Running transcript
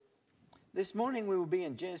This morning we will be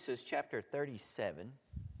in Genesis chapter 37.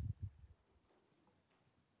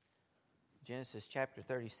 Genesis chapter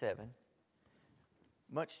 37.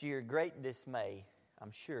 Much to your great dismay,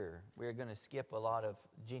 I'm sure, we're going to skip a lot of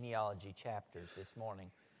genealogy chapters this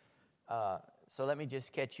morning. So let me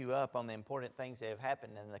just catch you up on the important things that have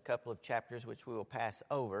happened in a couple of chapters, which we will pass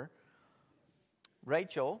over.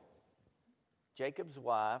 Rachel, Jacob's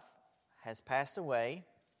wife, has passed away,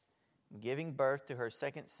 giving birth to her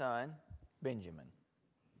second son, Benjamin.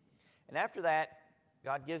 And after that,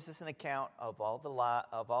 God gives us an account of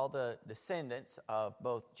all the descendants of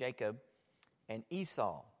both Jacob and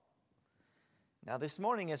Esau. Now this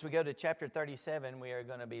morning, as we go to chapter 37, we are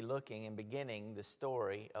going to be looking and beginning the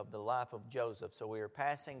story of the life of Joseph. So we are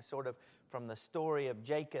passing sort of from the story of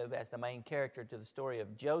Jacob as the main character to the story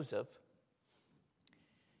of Joseph.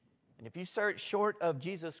 And if you search short of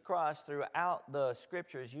Jesus Christ throughout the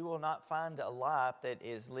Scriptures, you will not find a life that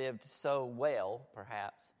is lived so well,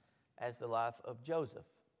 perhaps, as the life of Joseph.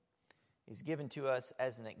 He's given to us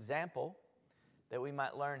as an example that we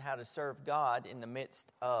might learn how to serve God in the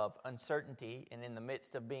midst of uncertainty and in the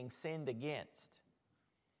midst of being sinned against.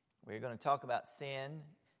 We're going to talk about sin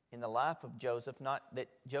in the life of Joseph, not that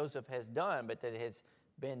Joseph has done, but that it has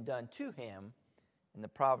been done to him in the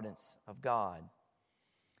providence of God.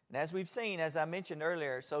 And as we've seen, as I mentioned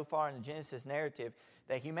earlier, so far in the Genesis narrative,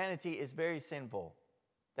 that humanity is very sinful.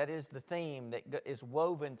 That is the theme that is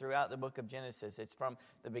woven throughout the book of Genesis. It's from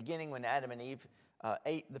the beginning when Adam and Eve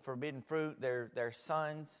ate the forbidden fruit. Their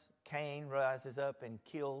sons, Cain, rises up and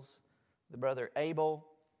kills the brother Abel.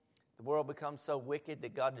 The world becomes so wicked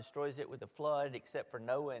that God destroys it with a flood, except for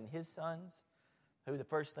Noah and his sons, who the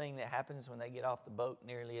first thing that happens when they get off the boat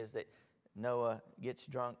nearly is that Noah gets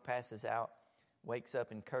drunk, passes out, wakes up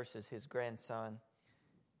and curses his grandson.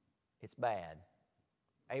 It's bad.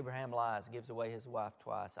 Abraham lies, gives away his wife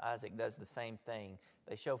twice. Isaac does the same thing.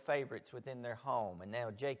 They show favorites within their home. And now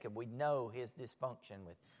Jacob, we know his dysfunction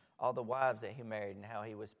with all the wives that he married and how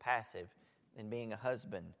he was passive in being a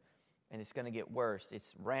husband. And it's going to get worse.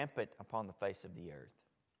 It's rampant upon the face of the earth.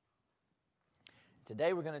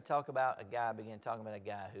 Today we're going to begin talking about a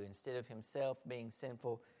guy who, instead of himself being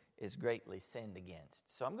sinful, is greatly sinned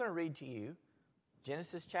against. So I'm going to read to you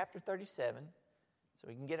Genesis chapter 37, so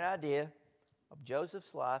we can get an idea of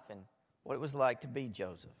Joseph's life and what it was like to be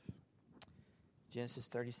Joseph. Genesis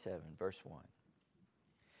 37, verse 1.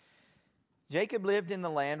 Jacob lived in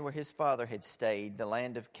the land where his father had stayed, the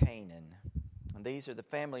land of Canaan. And these are the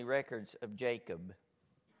family records of Jacob.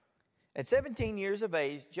 At 17 years of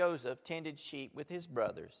age, Joseph tended sheep with his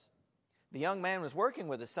brothers. The young man was working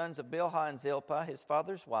with the sons of Bilhah and Zilpah, his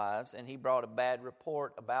father's wives, and he brought a bad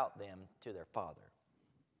report about them to their father.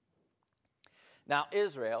 Now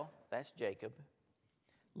Israel, that's Jacob,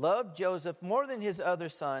 loved Joseph more than his other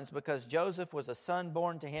sons because Joseph was a son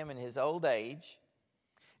born to him in his old age,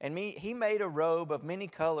 and he made a robe of many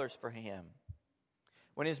colors for him.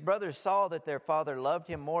 When his brothers saw that their father loved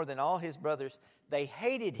him more than all his brothers, they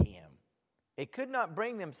hated him. They could not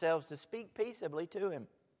bring themselves to speak peaceably to him.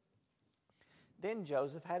 Then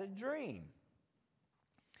Joseph had a dream.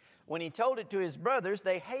 When he told it to his brothers,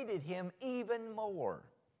 they hated him even more.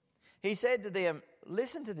 He said to them,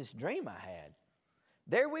 "Listen to this dream I had.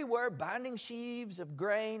 There we were binding sheaves of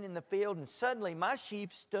grain in the field, and suddenly my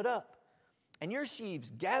sheaf stood up, and your sheaves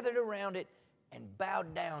gathered around it and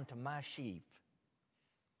bowed down to my sheaf."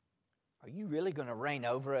 "Are you really going to reign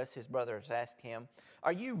over us?" his brothers asked him.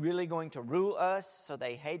 "Are you really going to rule us?" So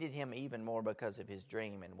they hated him even more because of his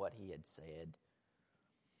dream and what he had said.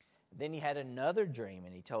 Then he had another dream,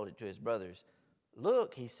 and he told it to his brothers.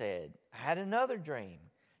 "Look," he said, "I had another dream.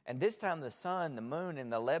 And this time the sun, the moon,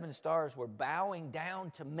 and the 11 stars were bowing down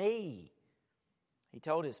to me." He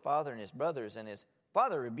told his father and his brothers, and his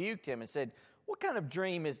father rebuked him and said, "What kind of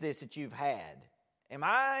dream is this that you've had? Am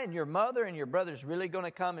I and your mother and your brothers really going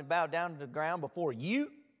to come and bow down to the ground before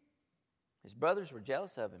you?" His brothers were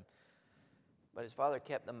jealous of him, but his father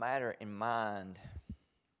kept the matter in mind.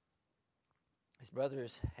 His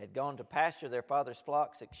brothers had gone to pasture their father's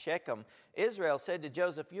flocks at Shechem. Israel said to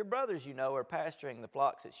Joseph, "Your brothers, you know, are pasturing the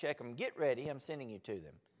flocks at Shechem. Get ready, I'm sending you to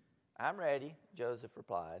them." "I'm ready," Joseph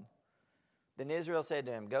replied. Then Israel said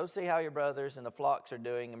to him, "Go see how your brothers and the flocks are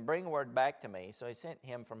doing, and bring word back to me." So he sent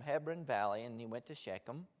him from Hebron Valley, and he went to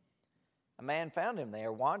Shechem. A man found him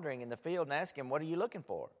there, wandering in the field, and asked him, "What are you looking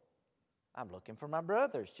for?" "I'm looking for my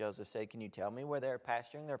brothers," Joseph said. "Can you tell me where they're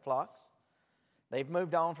pasturing their flocks?" "They've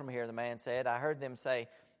moved on from here," the man said. "I heard them say,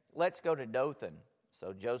 'Let's go to Dothan.'"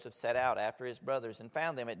 So Joseph set out after his brothers and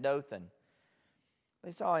found them at Dothan.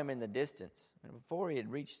 They saw him in the distance, and before he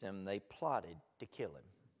had reached them, they plotted to kill him.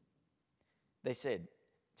 They said,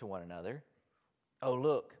 to one another, "Oh,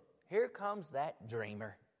 look, here comes that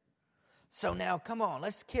dreamer. So now, come on,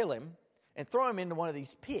 let's kill him and throw him into one of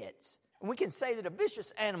these pits. And we can say that a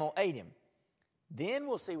vicious animal ate him. Then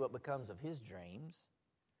we'll see what becomes of his dreams."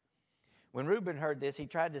 When Reuben heard this, he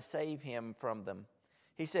tried to save him from them.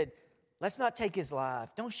 He said, "Let's not take his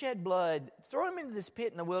life. Don't shed blood. Throw him into this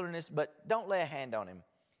pit in the wilderness, but don't lay a hand on him,"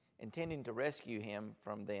 intending to rescue him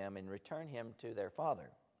from them and return him to their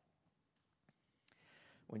father.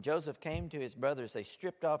 When Joseph came to his brothers, they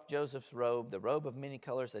stripped off Joseph's robe, the robe of many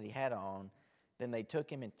colors that he had on. Then they took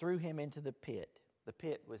him and threw him into the pit. The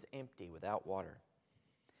pit was empty, without water.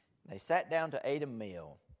 They sat down to eat a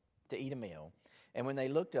meal. And when they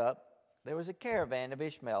looked up, there was a caravan of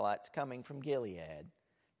Ishmaelites coming from Gilead.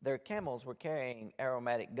 Their camels were carrying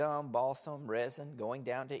aromatic gum, balsam, resin, going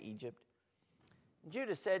down to Egypt.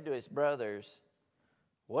 Judah said to his brothers,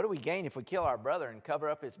 "What do we gain if we kill our brother and cover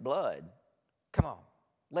up his blood? Come on,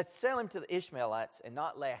 let's sell him to the Ishmaelites and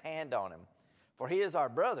not lay a hand on him, for he is our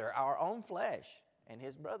brother, our own flesh." And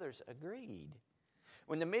his brothers agreed.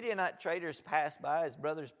 When the Midianite traders passed by, his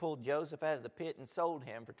brothers pulled Joseph out of the pit and sold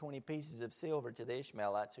him for 20 pieces of silver to the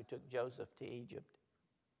Ishmaelites who took Joseph to Egypt.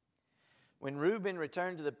 When Reuben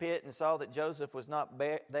returned to the pit and saw that Joseph was not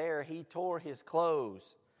there, he tore his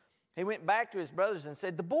clothes. He went back to his brothers and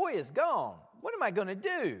said, "The boy is gone. What am I going to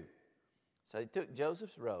do?" So they took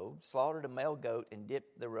Joseph's robe, slaughtered a male goat, and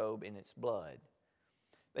dipped the robe in its blood.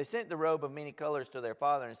 They sent the robe of many colors to their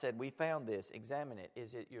father and said, "We found this. Examine it.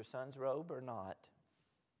 Is it your son's robe or not?"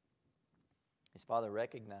 His father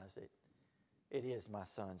recognized it. "It is my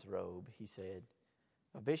son's robe," he said.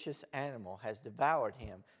 "A vicious animal has devoured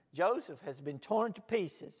him. Joseph has been torn to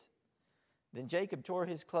pieces." Then Jacob tore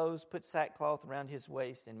his clothes, put sackcloth around his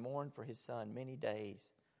waist, and mourned for his son many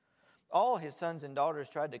days. All his sons and daughters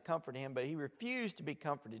tried to comfort him, but he refused to be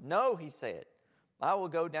comforted. "No," he said, "I will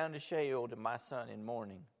go down to Sheol to my son in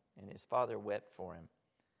mourning." And his father wept for him.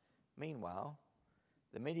 Meanwhile,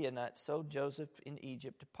 the Midianites sold Joseph in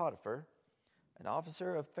Egypt to Potiphar, an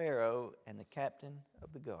officer of Pharaoh and the captain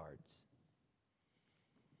of the guards.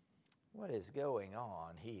 What is going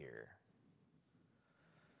on here?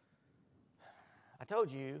 I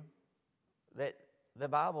told you that the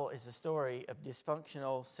Bible is a story of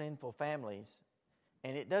dysfunctional, sinful families,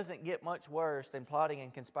 and it doesn't get much worse than plotting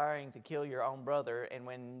and conspiring to kill your own brother. And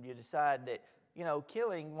when you decide that,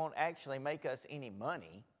 killing won't actually make us any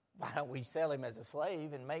money, why don't we sell him as a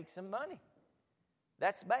slave and make some money?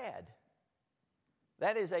 That's bad.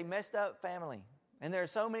 That is a messed up family. And there are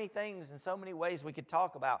so many things and so many ways we could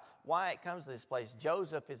talk about why it comes to this place.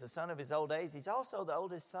 Joseph is the son of his old age. He's also the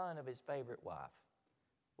oldest son of his favorite wife,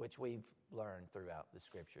 which we've learned throughout the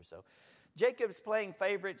Scripture. So Jacob's playing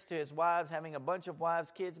favorites to his wives, having a bunch of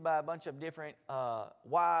wives, kids by a bunch of different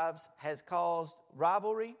wives, has caused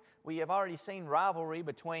rivalry. We have already seen rivalry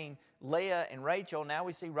between Leah and Rachel. Now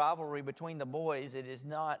we see rivalry between the boys. It is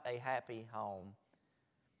not a happy home.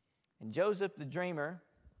 And Joseph the dreamer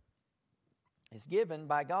is given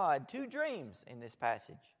by God 2 dreams in this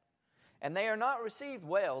passage. And they are not received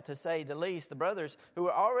well, to say the least. The brothers who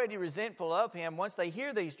are already resentful of him, once they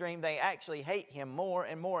hear these dreams, they actually hate him more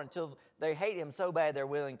and more until they hate him so bad they're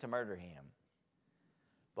willing to murder him.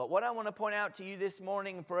 But what I want to point out to you this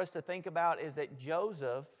morning for us to think about is that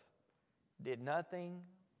Joseph did nothing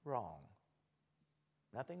wrong.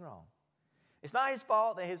 Nothing wrong. It's not his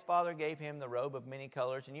fault that his father gave him the robe of many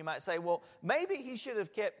colors. And you might say, well, maybe he should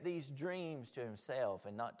have kept these dreams to himself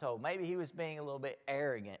and not told. Maybe he was being a little bit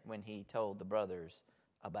arrogant when he told the brothers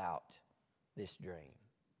about this dream.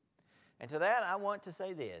 And to that, I want to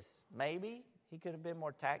say this. Maybe he could have been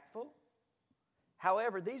more tactful.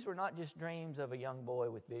 However, these were not just dreams of a young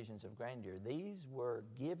boy with visions of grandeur. These were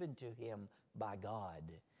given to him by God.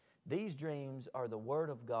 These dreams are the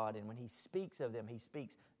Word of God, and when he speaks of them, he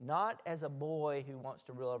speaks not as a boy who wants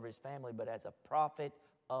to rule over his family, but as a prophet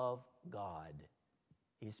of God.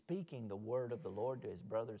 He's speaking the word of the Lord to his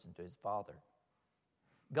brothers and to his father.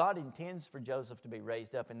 God intends for Joseph to be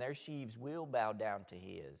raised up, and their sheaves will bow down to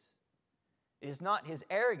his. It is not his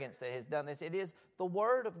arrogance that has done this. It is the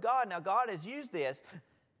Word of God. Now, God has used this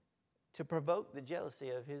to provoke the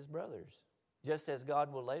jealousy of his brothers, just as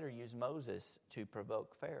God will later use Moses to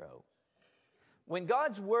provoke Pharaoh. When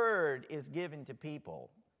God's Word is given to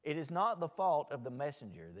people, it is not the fault of the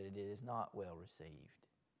messenger that it is not well received.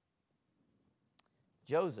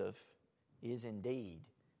 Joseph is indeed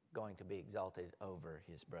going to be exalted over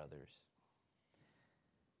his brothers.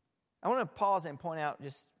 I want to pause and point out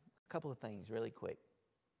just a couple of things really quick.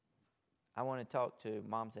 I want to talk to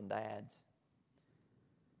moms and dads.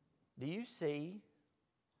 Do you see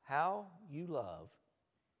how you love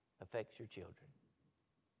affects your children?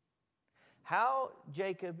 How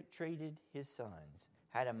Jacob treated his sons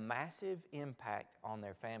had a massive impact on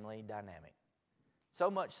their family dynamic.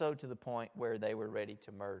 So much so to the point where they were ready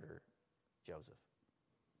to murder Joseph.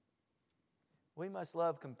 We must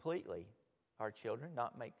love completely our children,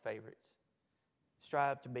 not make favorites.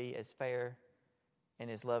 Strive to be as fair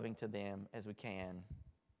and as loving to them as we can.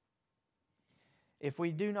 If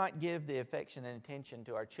we do not give the affection and attention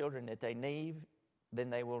to our children that they need, then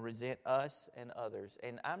they will resent us and others.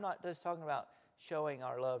 And I'm not just talking about showing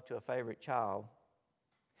our love to a favorite child.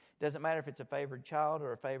 It doesn't matter if it's a favored child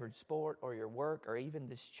or a favored sport or your work or even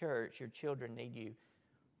this church, your children need you.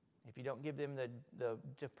 If you don't give them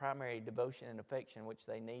the primary devotion and affection which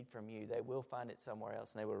they need from you, they will find it somewhere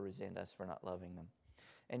else and they will resent us for not loving them.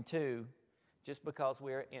 And two, just because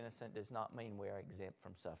we are innocent does not mean we are exempt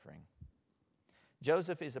from suffering.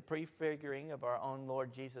 Joseph is a prefiguring of our own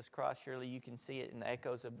Lord Jesus Christ. Surely you can see it in the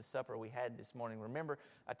echoes of the supper we had this morning. Remember,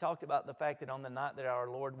 I talked about the fact that on the night that our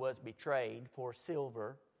Lord was betrayed for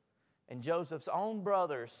silver, and Joseph's own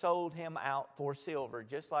brothers sold him out for silver,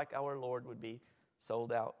 just like our Lord would be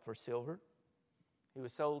sold out for silver. He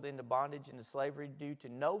was sold into bondage, into slavery due to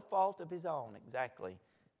no fault of his own, exactly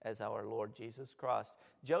as our Lord Jesus Christ.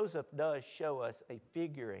 Joseph does show us a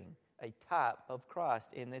figuring, a type of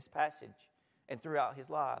Christ in this passage and throughout his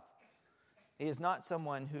life. He is not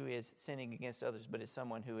someone who is sinning against others, but is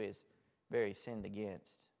someone who is very sinned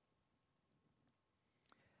against.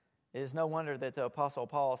 It is no wonder that the Apostle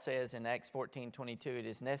Paul says in Acts 14:22, it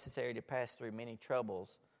is necessary to pass through many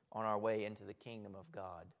troubles on our way into the kingdom of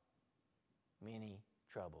God. Many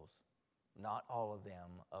troubles, not all of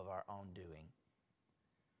them of our own doing.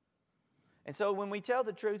 And so when we tell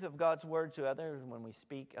the truth of God's word to others, when we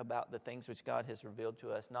speak about the things which God has revealed to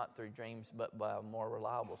us, not through dreams, but by a more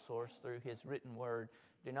reliable source, through His written word,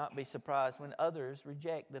 do not be surprised when others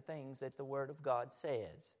reject the things that the word of God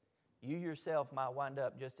says. You yourself might wind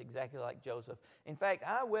up just exactly like Joseph. In fact,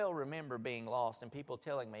 I well remember being lost and people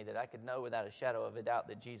telling me that I could know without a shadow of a doubt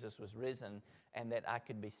that Jesus was risen and that I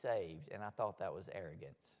could be saved. And I thought that was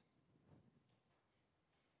arrogance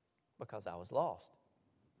because I was lost.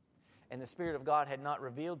 And the Spirit of God had not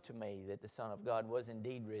revealed to me that the Son of God was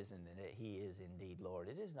indeed risen and that He is indeed Lord.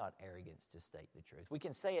 It is not arrogance to state the truth. We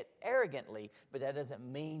can say it arrogantly, but that doesn't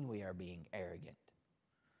mean we are being arrogant.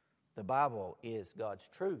 The Bible is God's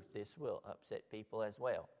truth. This will upset people as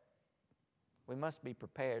well. We must be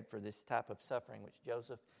prepared for this type of suffering which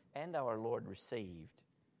Joseph and our Lord received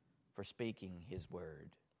for speaking His word.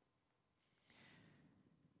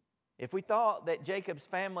 If we thought that Jacob's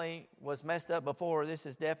family was messed up before, this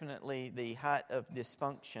is definitely the height of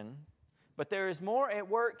dysfunction. But there is more at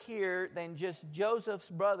work here than just Joseph's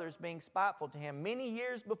brothers being spiteful to him. Many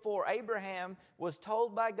years before, Abraham was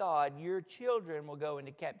told by God, your children will go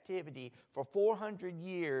into captivity for 400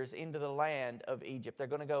 years into the land of Egypt. They're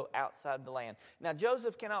going to go outside the land. Now,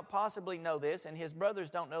 Joseph cannot possibly know this, and his brothers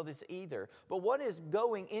don't know this either. But what is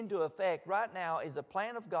going into effect right now is a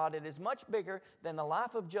plan of God that is much bigger than the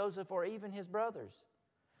life of Joseph or even his brothers.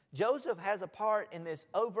 Joseph has a part in this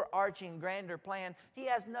overarching, grander plan. He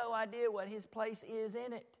has no idea what his place is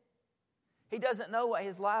in it. He doesn't know what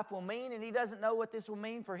his life will mean, and he doesn't know what this will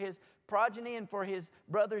mean for his progeny and for his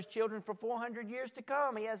brother's children for 400 years to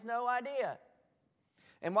come. He has no idea.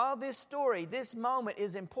 And while this story, this moment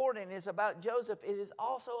is important and is about Joseph, it is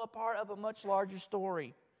also a part of a much larger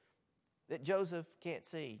story that Joseph can't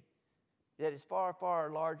see, that is far,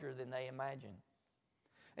 far larger than they imagine.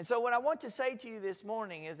 And so what I want to say to you this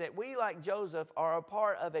morning is that we, like Joseph, are a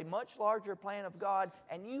part of a much larger plan of God,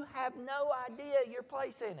 and you have no idea your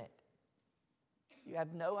place in it. You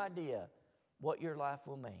have no idea what your life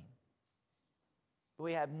will mean.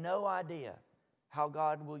 We have no idea how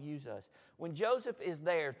God will use us. When Joseph is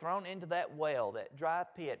there, thrown into that well, that dry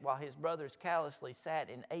pit, while his brothers callously sat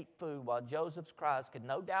and ate food, while Joseph's cries could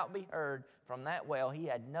no doubt be heard from that well, he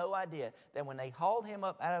had no idea that when they hauled him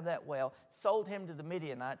up out of that well, sold him to the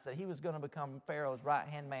Midianites, that he was going to become Pharaoh's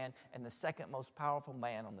right-hand man and the second most powerful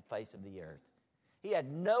man on the face of the earth. He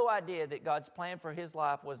had no idea that God's plan for his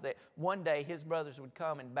life was that one day his brothers would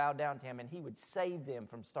come and bow down to him and he would save them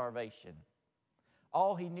from starvation.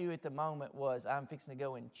 All he knew at the moment was, I'm fixing to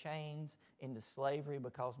go in chains into slavery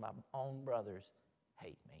because my own brothers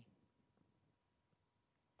hate me.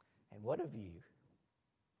 And what of you?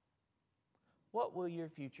 What will your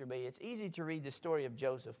future be? It's easy to read the story of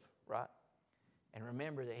Joseph, right? And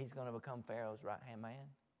remember that he's going to become Pharaoh's right-hand man.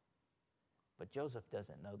 But Joseph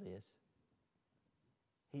doesn't know this.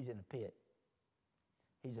 He's in a pit.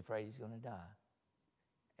 He's afraid he's going to die.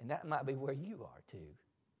 And that might be where you are too.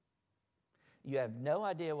 You have no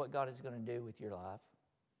idea what God is going to do with your life.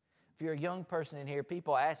 If you're a young person in here,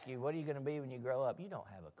 people ask you, what are you going to be when you grow up? You don't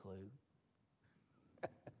have a clue.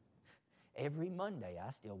 Every Monday, I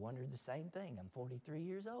still wonder the same thing. I'm 43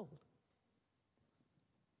 years old.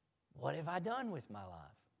 What have I done with my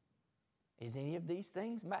life? Is any of these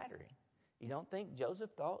things mattering? You don't think Joseph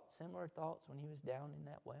thought similar thoughts when he was down in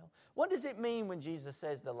that well? What does it mean when Jesus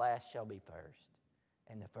says the last shall be first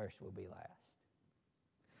and the first will be last?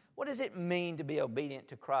 What does it mean to be obedient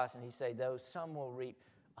to Christ? And he say, those some will reap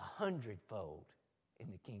 100-fold in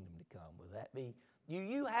the kingdom to come. Will that be you?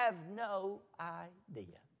 You have no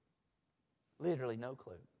idea. Literally no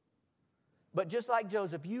clue. But just like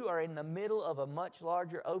Joseph, you are in the middle of a much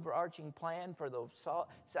larger overarching plan for the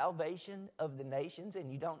salvation of the nations,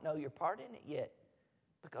 and you don't know your part in it yet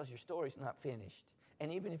because your story's not finished.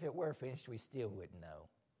 And even if it were finished, we still wouldn't know.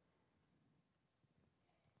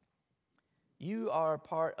 You are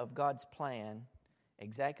part of God's plan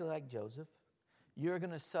exactly like Joseph. You're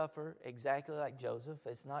going to suffer exactly like Joseph.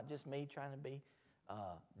 It's not just me trying to be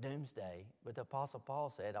doomsday, but the Apostle Paul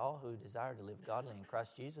said, all who desire to live godly in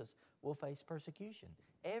Christ Jesus will face persecution.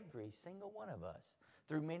 Every single one of us.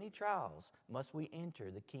 Through many trials must we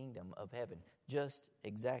enter the kingdom of heaven, just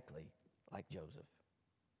exactly like Joseph.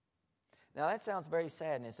 Now that sounds very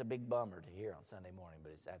sad, and it's a big bummer to hear on Sunday morning,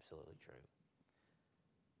 but it's absolutely true.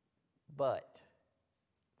 But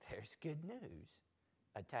there's good news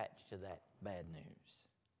attached to that bad news.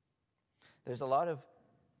 There's a lot of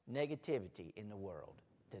negativity in the world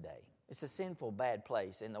today. It's a sinful, bad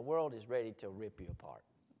place, and the world is ready to rip you apart.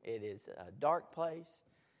 It is a dark place.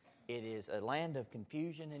 It is a land of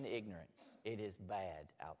confusion and ignorance. It is bad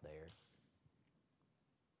out there.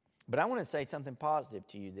 But I want to say something positive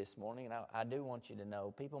to you this morning, and I do want you to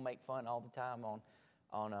know, people make fun all the time on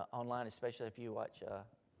online, especially if you watch,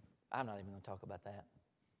 I'm not even going to talk about that.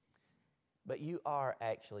 But you are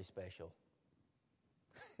actually special.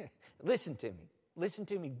 Listen to me. Listen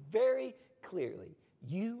to me very clearly.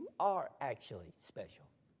 You are actually special.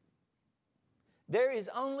 There is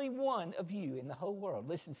only one of you in the whole world.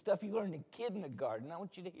 Listen, stuff you learned in kindergarten. I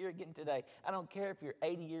want you to hear again today. I don't care if you're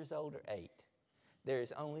 80 years old or 8. There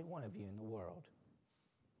is only one of you in the world.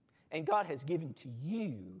 And God has given to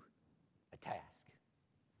you a task.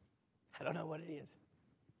 I don't know what it is.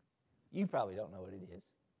 You probably don't know what it is.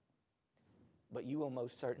 But you will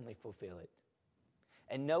most certainly fulfill it.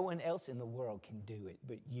 And no one else in the world can do it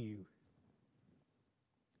but you.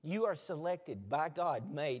 You are selected by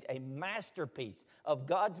God, made a masterpiece of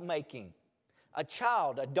God's making. A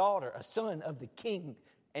child, a daughter, a son of the King.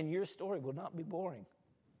 And your story will not be boring.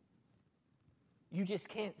 You just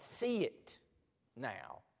can't see it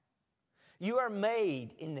now. You are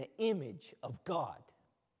made in the image of God.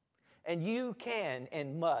 And you can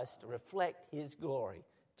and must reflect His glory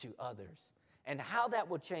to others. And how that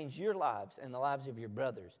will change your lives and the lives of your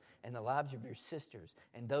brothers and the lives of your sisters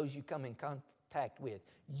and those you come in contact with,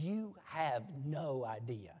 you have no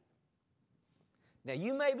idea. Now,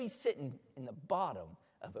 you may be sitting in the bottom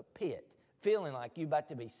of a pit feeling like you're about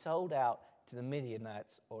to be sold out to the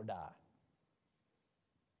Midianites or die.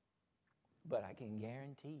 But I can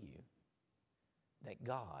guarantee you that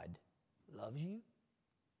God loves you,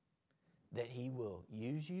 that He will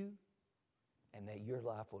use you, and that your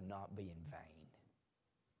life will not be in vain.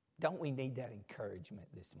 Don't we need that encouragement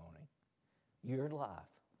this morning? Your life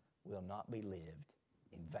will not be lived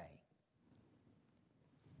in vain.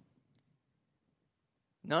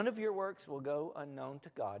 None of your works will go unknown to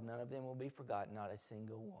God. None of them will be forgotten, not a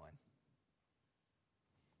single one.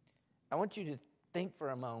 I want you to think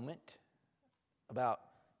for a moment about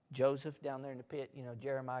Joseph down there in the pit. You know,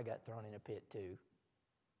 Jeremiah got thrown in a pit too.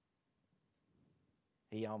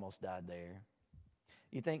 He almost died there.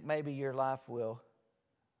 You think maybe your life will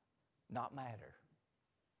not matter.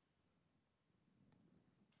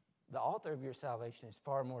 The author of your salvation is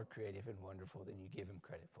far more creative and wonderful than you give Him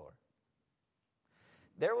credit for.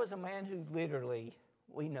 There was a man who literally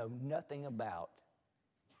we know nothing about,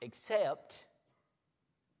 except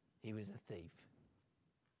he was a thief.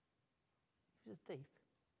 He was a thief.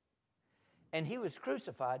 And he was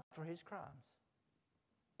crucified for his crimes.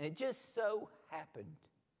 And it just so happened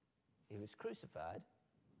he was crucified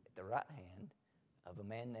at the right hand of a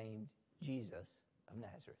man named Jesus of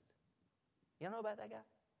Nazareth. You know about that guy?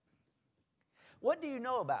 What do you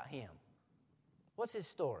know about him? What's his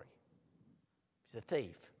story? He's a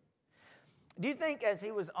thief. Do you think as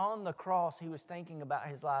he was on the cross, he was thinking about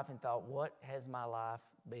his life and thought, what has my life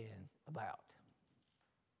been about?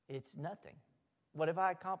 It's nothing. What have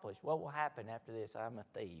I accomplished? What will happen after this? I'm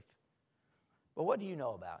a thief. But what do you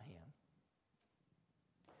know about him?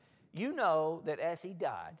 You know that as he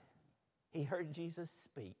died, he heard Jesus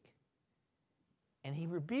speak. And he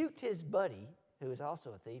rebuked his buddy, who was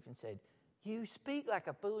also a thief, and said, "You speak like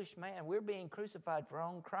a foolish man. We're being crucified for our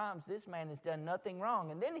own crimes. This man has done nothing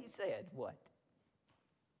wrong." And then he said, what?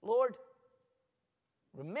 "Lord,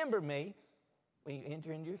 remember me when you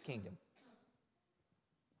enter into your kingdom."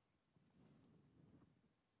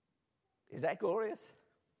 Is that glorious?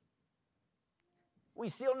 We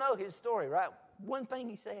still know his story, right? One thing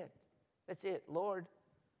he said. That's it. "Lord,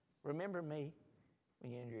 remember me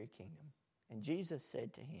when you enter your kingdom." And Jesus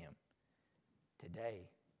said to him, "Today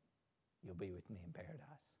you'll be with me in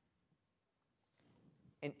paradise."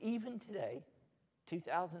 And even today,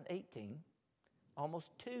 2018,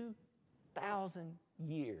 almost 2,000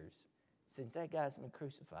 years since that guy's been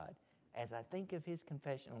crucified, as I think of his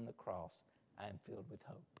confession on the cross, I am filled with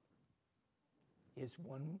hope. His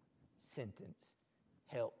one sentence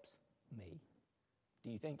helps me.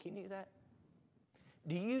 Do you think he knew that?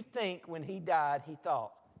 Do you think when he died, he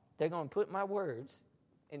thought, they're going to put my words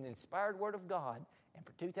in the inspired word of God, and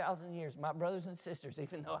for 2,000 years, my brothers and sisters,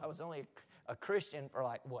 even though I was only a Christian for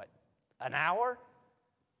an hour,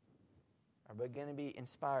 are going to be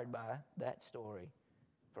inspired by that story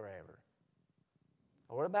forever?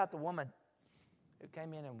 Or what about the woman who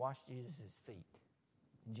came in and washed Jesus' feet?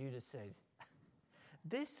 And Judas said,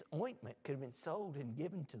 "This ointment could have been sold and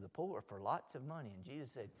given to the poor for lots of money." And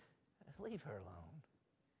Jesus said, "Leave her alone.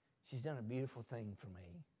 She's done a beautiful thing for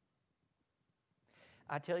me."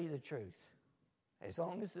 I tell you the truth, as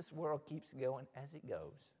long as this world keeps going as it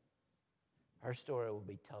goes, her story will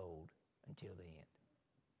be told until the end.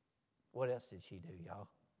 What else did she do, y'all?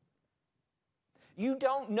 You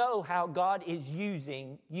don't know how God is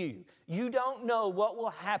using you. You don't know what will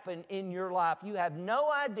happen in your life. You have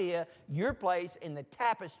no idea your place in the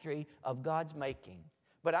tapestry of God's making.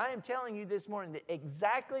 But I am telling you this morning that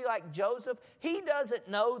exactly like Joseph, he doesn't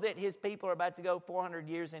know that his people are about to go 400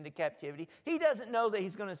 years into captivity. He doesn't know that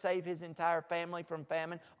he's going to save his entire family from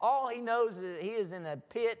famine. All he knows is that he is in a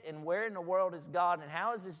pit, and where in the world is God, and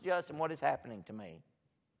how is this just, and what is happening to me?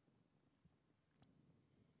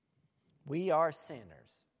 We are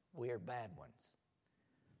sinners. We are bad ones.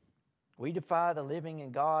 We defy the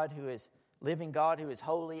living God who is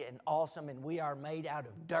holy and awesome, and we are made out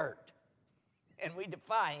of dirt. And we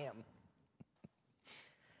defy him.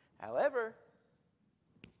 However,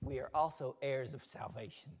 we are also heirs of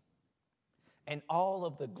salvation and all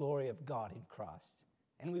of the glory of God in Christ.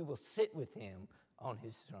 And we will sit with him on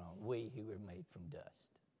his throne, we who were made from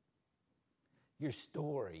dust. Your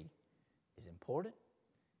story is important.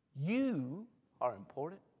 You are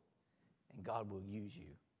important. And God will use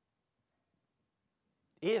you.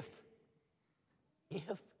 If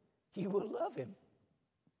you will love him.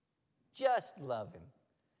 Just love him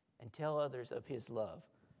and tell others of his love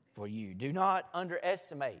for you. Do not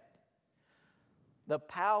underestimate the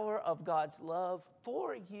power of God's love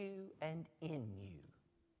for you and in you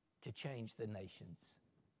to change the nations,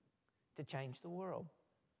 to change the world.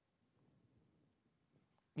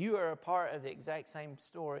 You are a part of the exact same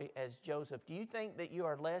story as Joseph. Do you think that you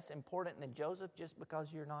are less important than Joseph just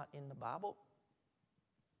because you're not in the Bible?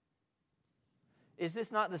 Is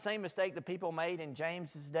this not the same mistake that people made in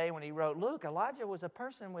James's day when he wrote, "Look, Elijah was a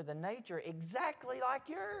person with a nature exactly like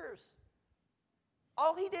yours.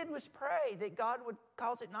 All he did was pray that God would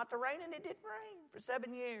cause it not to rain, and it didn't rain for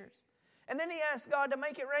 7 years. And then he asked God to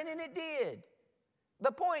make it rain, and it did."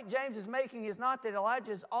 The point James is making is not that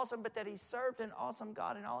Elijah is awesome, but that he served an awesome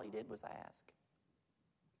God, and all he did was ask.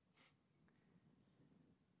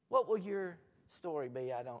 What will your story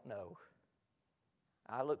be? I don't know.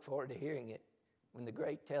 I look forward to hearing it when the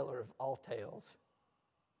great teller of all tales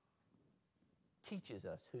teaches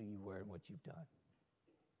us who you were and what you've done.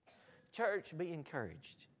 Church, be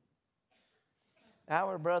encouraged.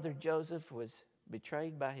 Our brother Joseph was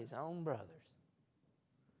betrayed by his own brothers,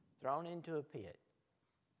 thrown into a pit.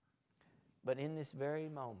 But in this very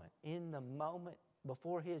moment, in the moment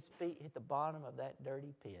before his feet hit the bottom of that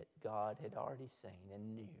dirty pit, God had already seen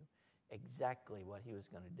and knew exactly what he was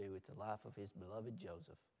going to do with the life of his beloved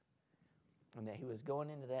Joseph. And that he was going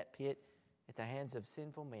into that pit at the hands of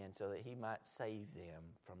sinful men so that he might save them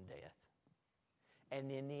from death.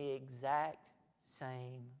 And in the exact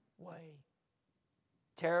same way,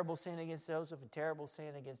 terrible sin against Joseph, a terrible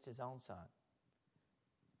sin against his own son.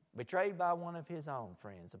 Betrayed by one of his own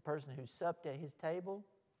friends, a person who supped at his table,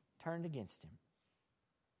 turned against him.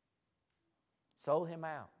 Sold him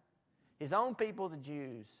out. His own people, the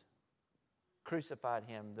Jews, crucified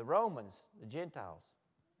him. The Romans, the Gentiles,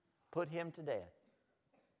 put him to death.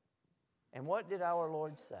 And what did our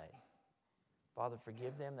Lord say? "Father,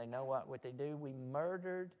 forgive them. They know what they do." We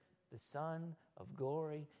murdered the Son of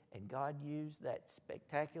glory, and God used that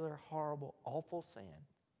spectacular, horrible awful sin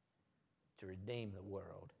to redeem the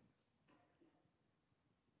world.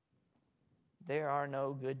 There are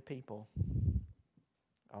no good people,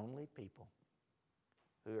 only people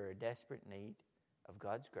who are in desperate need of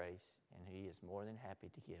God's grace, and He is more than happy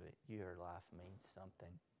to give it. Your life means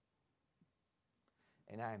something.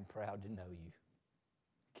 And I am proud to know you.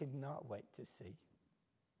 Cannot wait to see.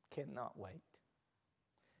 Cannot wait.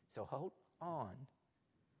 So hold on.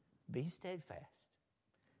 Be steadfast.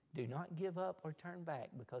 Do not give up or turn back,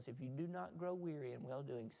 because if you do not grow weary in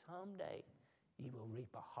well-doing, someday you will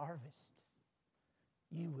reap a harvest.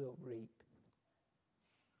 You will reap.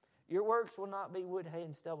 Your works will not be wood, hay,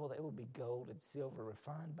 and stubble. They will be gold and silver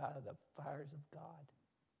refined by the fires of God.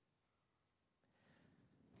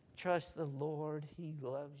 Trust the Lord. He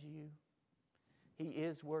loves you. He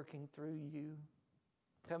is working through you.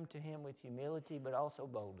 Come to Him with humility, but also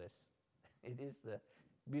boldness. It is the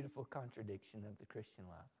beautiful contradiction of the Christian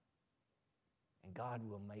life. And God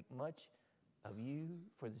will make much of you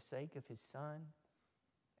for the sake of His Son,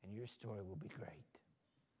 and your story will be great.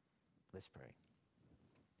 Let's pray.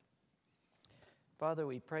 Father,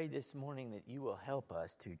 we pray this morning that you will help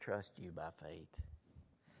us to trust you by faith.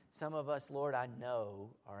 Some of us, Lord, I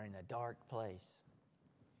know are in a dark place.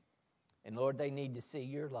 And Lord, they need to see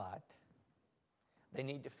your light. They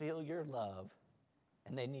need to feel your love.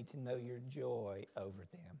 And they need to know your joy over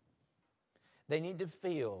them. They need to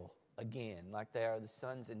feel again like they are the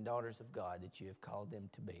sons and daughters of God that you have called them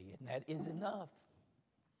to be. And that is enough.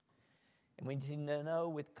 And we need to know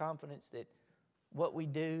with confidence that what we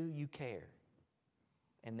do, you care.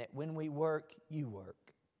 And that when we work, you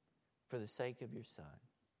work for the sake of your Son.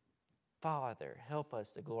 Father, help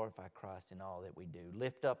us to glorify Christ in all that we do.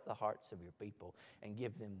 Lift up the hearts of your people and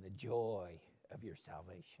give them the joy of your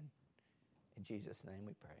salvation. In Jesus' name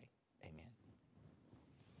we pray. Amen.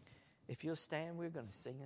 If you'll stand, we're going to sing